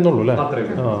യൂണിറ്റ് വരുന്നുള്ളൂ അല്ലേ?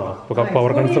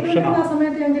 പവർ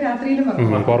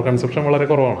കൺസപ്ഷൻ വളരെ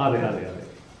കുറവാണ്.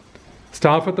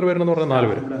 സ്റ്റാഫ് എത്ര പേരെന്ന് പറഞ്ഞാൽ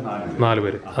 4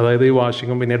 പേര്. അതായത് ഈ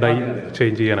വാഷിങ്ങും പിന്നെ ഡൈ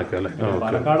ചേഞ്ച് ചെയ്യാനൊക്കെ അല്ലേ?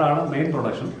 പാലക്കാടാണ് മെയിൻ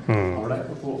പ്രൊഡക്ഷൻ. അവിടെ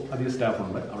അധികം സ്റ്റാഫ്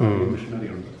ഉണ്ട്, മെഷീനറി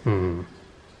ഉണ്ട്.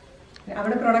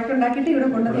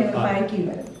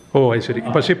 ഓ അത് ശരി.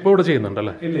 പക്ഷെ ഇപ്പൊ ഇവിടെ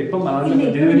ചെയ്യുന്നുണ്ടല്ലേ?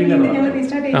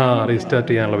 റീസ്റ്റാർട്ട്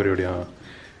ചെയ്യാനുള്ള പരിപാടിയാണ്.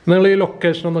 നിങ്ങൾ ഈ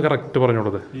ലൊക്കേഷൻ ഒന്ന് കറക്റ്റ്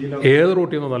പറഞ്ഞോളത്. ഏത്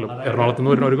റൂട്ടിൽ നിന്ന് വന്നാലും എറണാകുളത്ത്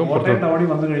നിന്ന് വരുന്നവർക്കും കോട്ടയം ടൗണിൽ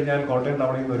വന്നു കഴിഞ്ഞാൽ കോട്ടയം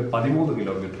ടൗണിൽ നിന്ന് ഒരു 13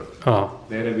 കിലോമീറ്റർ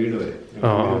നേരെ വീട് വരെ.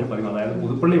 അതായത്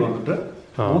പുതുപ്പള്ളി വന്നിട്ട്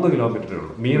 3 കിലോമീറ്ററേ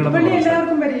ഉള്ളൂ.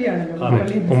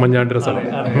 ഉമ്മൻചാണ്ടിയുടെ സ്ഥലം.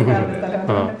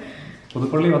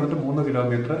 പുതുപ്പള്ളി വന്നിട്ട് 3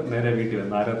 കിലോമീറ്റർ നേരെ വീട്ടിൽ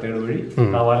വരും. 47 വഴി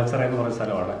വാലച്ചറ എന്ന് പറയുന്ന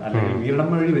സ്ഥലമാണ്. അല്ലെങ്കിൽ മീനടം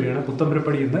വഴി വരികയാണ്.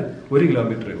 പുത്തമ്പുരപ്പടിയിൽ നിന്ന് 1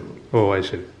 കിലോമീറ്ററേ ഉള്ളൂ. ഓ അത്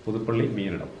ശരി. പുതുപ്പള്ളി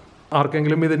മീനടം.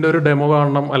 ആർക്കെങ്കിലും ഇതിന്റെ ഒരു ഡെമോ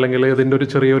കാണണം, അല്ലെങ്കിൽ ഇതിന്റെ ഒരു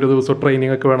ചെറിയൊരു ദിവസം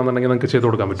ട്രെയിനിങ് ഒക്കെ വേണമെന്നുണ്ടെങ്കിൽ നിങ്ങൾക്ക് ചെയ്ത്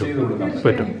കൊടുക്കാൻ പറ്റും.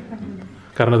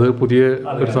 കാരണം ഇത് പുതിയ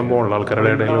ഒരു സംഭവമുള്ള ആൾക്കാരുടെ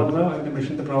ഇടയിൽ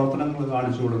മെഷീന്റെ പ്രവർത്തനങ്ങൾ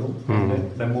കാണിച്ചു കൊടുക്കും.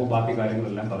 ഡെമോ ബാക്കി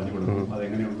കാര്യങ്ങളെല്ലാം പറഞ്ഞു കൊടുക്കും.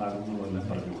 അതെങ്ങനെ ഉണ്ടാകുന്നതെല്ലാം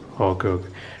പറഞ്ഞു കൊടുക്കും. ഓക്കെ.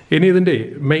 ഇനി ഇതിന്റെ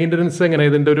മെയിൻ്റനൻസ് എങ്ങനെ?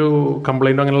 ഇതിന്റെ ഒരു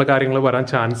കംപ്ലൈന്റ് അങ്ങനെയുള്ള കാര്യങ്ങൾ വരാൻ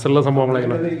ചാൻസ് ഉള്ള സംഭവങ്ങൾ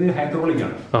എങ്ങനെ? ഇത് ഹൈഡ്രോളിക്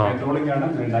ആണ്.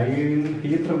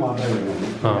 ഹീറ്റർ മാത്രമേ വരുള്ളൂ.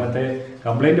 അതിനകത്തെ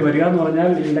കംപ്ലൈന്റ് വരിക എന്ന്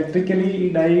പറഞ്ഞാൽ ഇലക്ട്രിക്കലി ഈ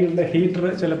ഡൈയുടെ ഹീറ്റർ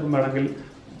ചിലപ്പോൾ വേണമെങ്കിൽ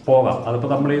പോകാം. അതിപ്പോ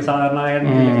നമ്മൾ ഈ സാധാരണ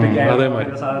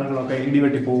സാധനങ്ങളൊക്കെ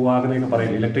ഇടിവെട്ടി പോവുക അങ്ങനെയൊക്കെ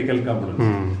പറയില്ല, ഇലക്ട്രിക്കൽ കംപ്ലൈന്റ്.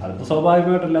 അതിപ്പോ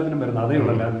സ്വാഭാവികമായിട്ട് എല്ലാത്തിനും വരുന്നത്. അതേ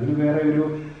ഉള്ളല്ല, ഇതിന് വേറെ ഒരു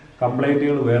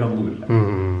കംപ്ലൈന്റുകൾ വേറെ ഒന്നുമില്ല.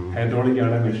 ഹൈഡ്രോളിക്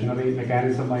ആണ്. മെഷീനറി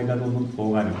മെക്കാനിസം ആയിട്ട് അതൊന്നും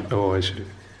പോകാനില്ല.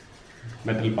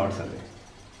 മെറ്റൽ പാർട്സ് അല്ലേ.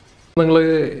 നിങ്ങൾ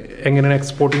എങ്ങനെയാണ്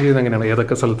എക്സ്പോർട്ടിങ് ചെയ്യുന്നത്? എങ്ങനെയാണ്?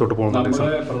 ഏതൊക്കെ സ്ഥലത്തോട്ട് പോകുന്നത്?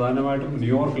 നമ്മള് പ്രധാനമായിട്ടും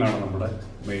ന്യൂയോർക്കിലാണ് നമ്മുടെ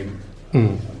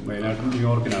മെയിനായിട്ടും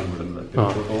ന്യൂയോർക്കിനാണ് വിടുന്നത്.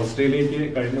 ഓസ്ട്രേലിയക്ക്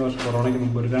കഴിഞ്ഞ വർഷം കൊറോണയ്ക്ക്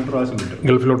മുമ്പ് 2 പ്രാവശ്യം വിട്ടു.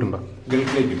 ഗൾഫിലോട്ടുണ്ടോ?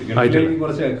 ഗൾഫിലേക്ക്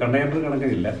കുറച്ച് കണ്ടെയ്നർ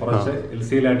കണക്കില്ല, കുറച്ച്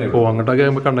LCയിലായിട്ട്. ഓ, അങ്ങോട്ടൊക്കെ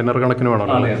കണ്ടെയ്നർ കണക്കിന് വേണം.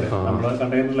 നമ്മള്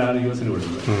കണ്ടെയ്നറിലാണ് US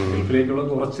വിടുന്നത്. ഗൾഫിലേക്കുള്ള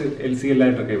കുറച്ച്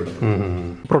LCയിലായിട്ടൊക്കെ വിടുന്നത്.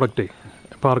 പ്രൊഡക്റ്റ്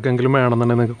ഇപ്പൊ ആർക്കെങ്കിലും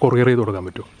വേണമെന്നുണ്ടെങ്കിൽ നിങ്ങൾക്ക് കൊറിയർ ചെയ്ത് കൊടുക്കാൻ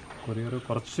പറ്റും? കൊറിയർ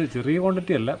കുറച്ച് ചെറിയ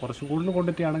ക്വാണ്ടിറ്റി അല്ല, കുറച്ച് കൂടുതൽ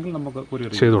ക്വാണ്ടിറ്റി ആണെങ്കിൽ നമുക്ക്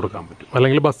കൊറിയർ ചെയ്ത് കൊടുക്കാൻ പറ്റും.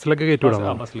 അല്ലെങ്കിൽ ബസ്സിലൊക്കെ കയറ്റി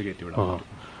വിടാം. ബസ്സിൽ കയറ്റി വിടാം.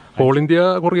 ഓൾ ഇന്ത്യ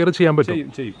കൊറിയർ ചെയ്യാൻ പറ്റും.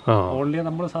 ഓൾ ഇന്ത്യ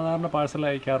നമ്മൾ സാധാരണ പാഴ്സൽ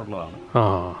അയക്കാറുള്ളതാണ്.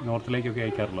 നോർത്തിലേക്കൊക്കെ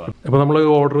അയക്കാറുള്ളതാണ്. അപ്പോൾ നമ്മൾ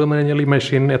ഓർഡർ വന്നു കഴിഞ്ഞാൽ ഈ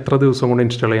മെഷീൻ എത്ര ദിവസം കൊണ്ട്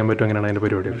ഇൻസ്റ്റാൾ ചെയ്യാൻ പറ്റും? എങ്ങനെയാണ് അതിന്റെ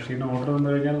പരിപാടി? മെഷീൻ ഓർഡർ വന്നു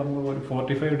കഴിഞ്ഞാൽ നമുക്ക് ഒരു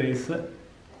 45 ഡേയ്സ്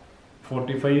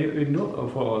 45 ×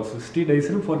 60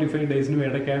 ഡേയ്സിനും 45 ഡേയ്സിനും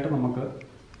ഇടയ്ക്കായിട്ട് നമുക്ക്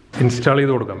ഇൻസ്റ്റാൾ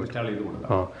ചെയ്ത് കൊടുക്കാൻ പറ്റും. ഇൻസ്റ്റാൾ ചെയ്ത്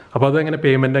കൊടുക്കാം. അപ്പോൾ അതെങ്ങനെ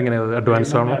പേയ്മെന്റ് എങ്ങനെയാണ്?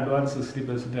 അഡ്വാൻസ് ആണോ? അഡ്വാൻസ്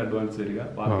 60% അഡ്വാൻസ് തരിക,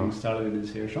 ബാക്കി ഇൻസ്റ്റാൾ ചെയ്തതിനു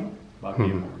ശേഷം ബാക്കി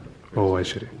എമൗണ്ട്. അത്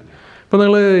ശരി. ഇപ്പോൾ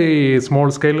നിങ്ങൾ ഈ സ്മോൾ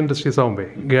സ്കെയിൽ ഇൻഡസ്ട്രീസ് ആകുമ്പോൾ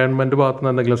ഗവൺമെന്റ് ഭാഗത്ത്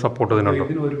നിന്ന് എന്തെങ്കിലും സപ്പോർട്ട് ഇതിനുണ്ടോ?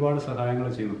 ഇതിന് ഒരുപാട് സഹായങ്ങൾ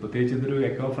ചെയ്യുന്നു. പ്രത്യേകിച്ച് ഇതൊരു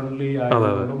എക്കോ ഫ്രണ്ട്ലി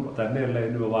ആയതുകൊണ്ടും തന്നെയല്ല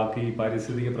ഇതിന് ബാക്കി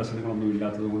പാരിസ്ഥിതിക പ്രശ്നങ്ങളൊന്നും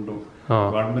ഇല്ലാത്തത് കൊണ്ടും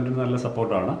ഗവൺമെന്റിന് നല്ല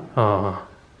സപ്പോർട്ടാണ്.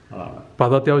 അപ്പൊ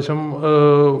അത് അത്യാവശ്യം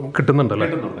കിട്ടുന്നുണ്ടല്ലേ?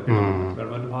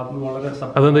 ഗവൺമെന്റ് ഭാഗത്ത് നിന്ന് വളരെ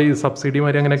അതെന്താ ഈ സബ്സിഡി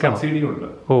മാതിരി അങ്ങനെയൊക്കെയാണ്? സബ്സിഡി ഉണ്ട്.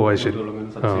 അത് ശരി.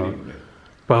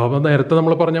 അപ്പോൾ നേരത്തെ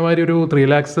നമ്മൾ പറഞ്ഞ മാതിരി ഒരു 3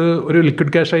 lakhs ഒരു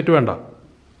ലിക്വിഡ് ക്യാഷ് ആയിട്ട്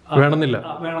വേണമെന്നില്ല.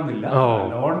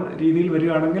 ലോൺ രീതിയിൽ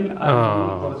വരികയാണെങ്കിൽ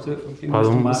കുറച്ച്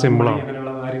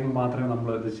അങ്ങനെയുള്ള കാര്യങ്ങൾ മാത്രമേ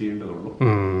നമ്മൾ ഇത് ചെയ്യേണ്ടതുള്ളൂ.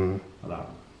 അതാണ്.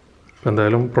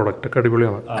 എന്തായാലും പ്രൊഡക്റ്റ് ഒക്കെ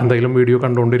അടിപൊളിയാണ്. എന്തെങ്കിലും വീഡിയോ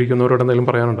കണ്ടുകൊണ്ടിരിക്കുന്നവരോട് എന്തെങ്കിലും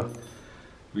പറയാനുണ്ടോ?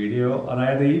 വീഡിയോ,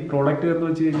 അതായത് ഈ പ്രോഡക്റ്റ് എന്ന്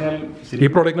വെച്ച് കഴിഞ്ഞാൽ ഈ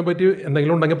പ്രോഡക്റ്റിനെ പറ്റി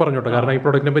എന്തെങ്കിലും ഉണ്ടെങ്കിൽ പറഞ്ഞോട്ടെ. കാരണം ഈ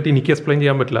പ്രോഡക്റ്റിനെ പറ്റി എനിക്ക് എക്സ്പ്ലെയിൻ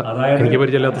ചെയ്യാൻ പറ്റില്ല, എനിക്ക്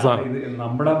പരിചയമില്ലാത്ത സാധനം.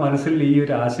 നമ്മുടെ മനസ്സിൽ ഈ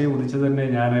ഒരു ആശയം ഉദിച്ചത് തന്നെ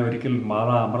ഞാൻ ഒരിക്കൽ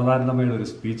മാതാ അമൃതാനന്ദമയുടെ ഒരു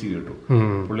സ്പീച്ച് കേട്ടു.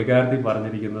 പുള്ളിക്കാരത്തി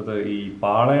പറഞ്ഞിരിക്കുന്നത് ഈ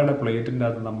പാളയുടെ പ്ലേറ്റിന്റെ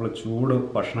അകത്ത് നമ്മൾ ചൂട്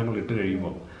ഭക്ഷണങ്ങൾ ഇട്ട്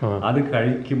കഴിയുമ്പോൾ അത്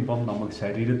കഴിക്കുമ്പം നമുക്ക്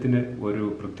ശരീരത്തിന് ഒരു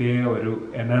പ്രത്യേക ഒരു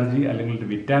എനർജി അല്ലെങ്കിൽ ഒരു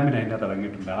വിറ്റാമിൻ അതിനകത്ത്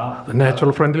ഇറങ്ങിയിട്ടുണ്ട്.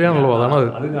 നാച്ചുറൽ ഫ്രണ്ട്ലി ആണല്ലോ, അതാണ്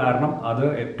അത് കാരണം അത്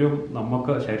ഏറ്റവും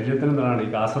നമുക്ക് ശരീരത്തിന് നല്ലതാണ്.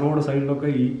 ഈ കാസർഗോഡ് സൈഡിലൊക്കെ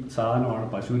ഈ സാധനമാണ്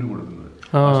പശുവിന് കൊടുക്കുന്നത്.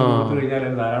 പശു കൊടുത്തു കഴിഞ്ഞാൽ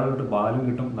ധാരാളമായിട്ട് പാലും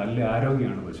കിട്ടും, നല്ല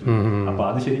ആരോഗ്യമാണ് പശു. അപ്പൊ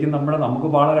അത് ശരിക്കും നമുക്ക്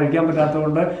പാള കഴിക്കാൻ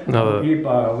പറ്റാത്തതുകൊണ്ട് ഈ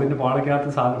ഇതിന്റെ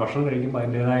പാളയ്ക്കകത്ത് ഭക്ഷണം കഴിക്കുമ്പോൾ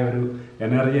അതിൻ്റെതായ ഒരു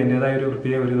എനർജി, അതിൻ്റെതായ ഒരു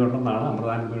പ്രത്യേക ഒരു ഇതുണ്ടെന്നാണ്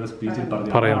അമൃതാനന്ദയുടെ സ്പീച്ചിൽ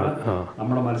പറയുന്നത്.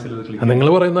 നമ്മുടെ മനസ്സിൽ നിങ്ങൾ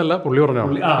പറയുന്നതല്ല, പുള്ളി പറഞ്ഞു.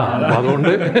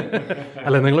 അതുകൊണ്ട്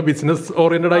അല്ല, നിങ്ങൾ ബിസിനസ്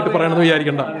ഓറിയന്റഡ് ആയിട്ട് പറയണമെന്ന്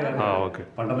വിചാരിക്കണ്ട.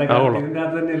 പണ്ടത്തെ ഇതിന്റെ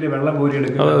അകത്ത് തന്നെയല്ലേ വെള്ളം കോരി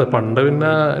എടുക്കുക. അതെ, പണ്ട്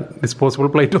പിന്നെ ഡിസ്പോസിബിൾ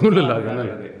പ്ലേറ്റ് ഒന്നും ഇല്ലല്ലോ.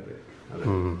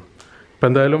 ഇപ്പം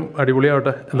എന്തായാലും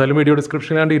അടിപൊളിയാവട്ടെ. എന്തായാലും വീഡിയോ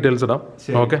ഡിസ്ക്രിപ്ഷനിൽ ഞാൻ ഡീറ്റെയിൽസ് ഇടാം.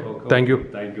 Okay, thank you.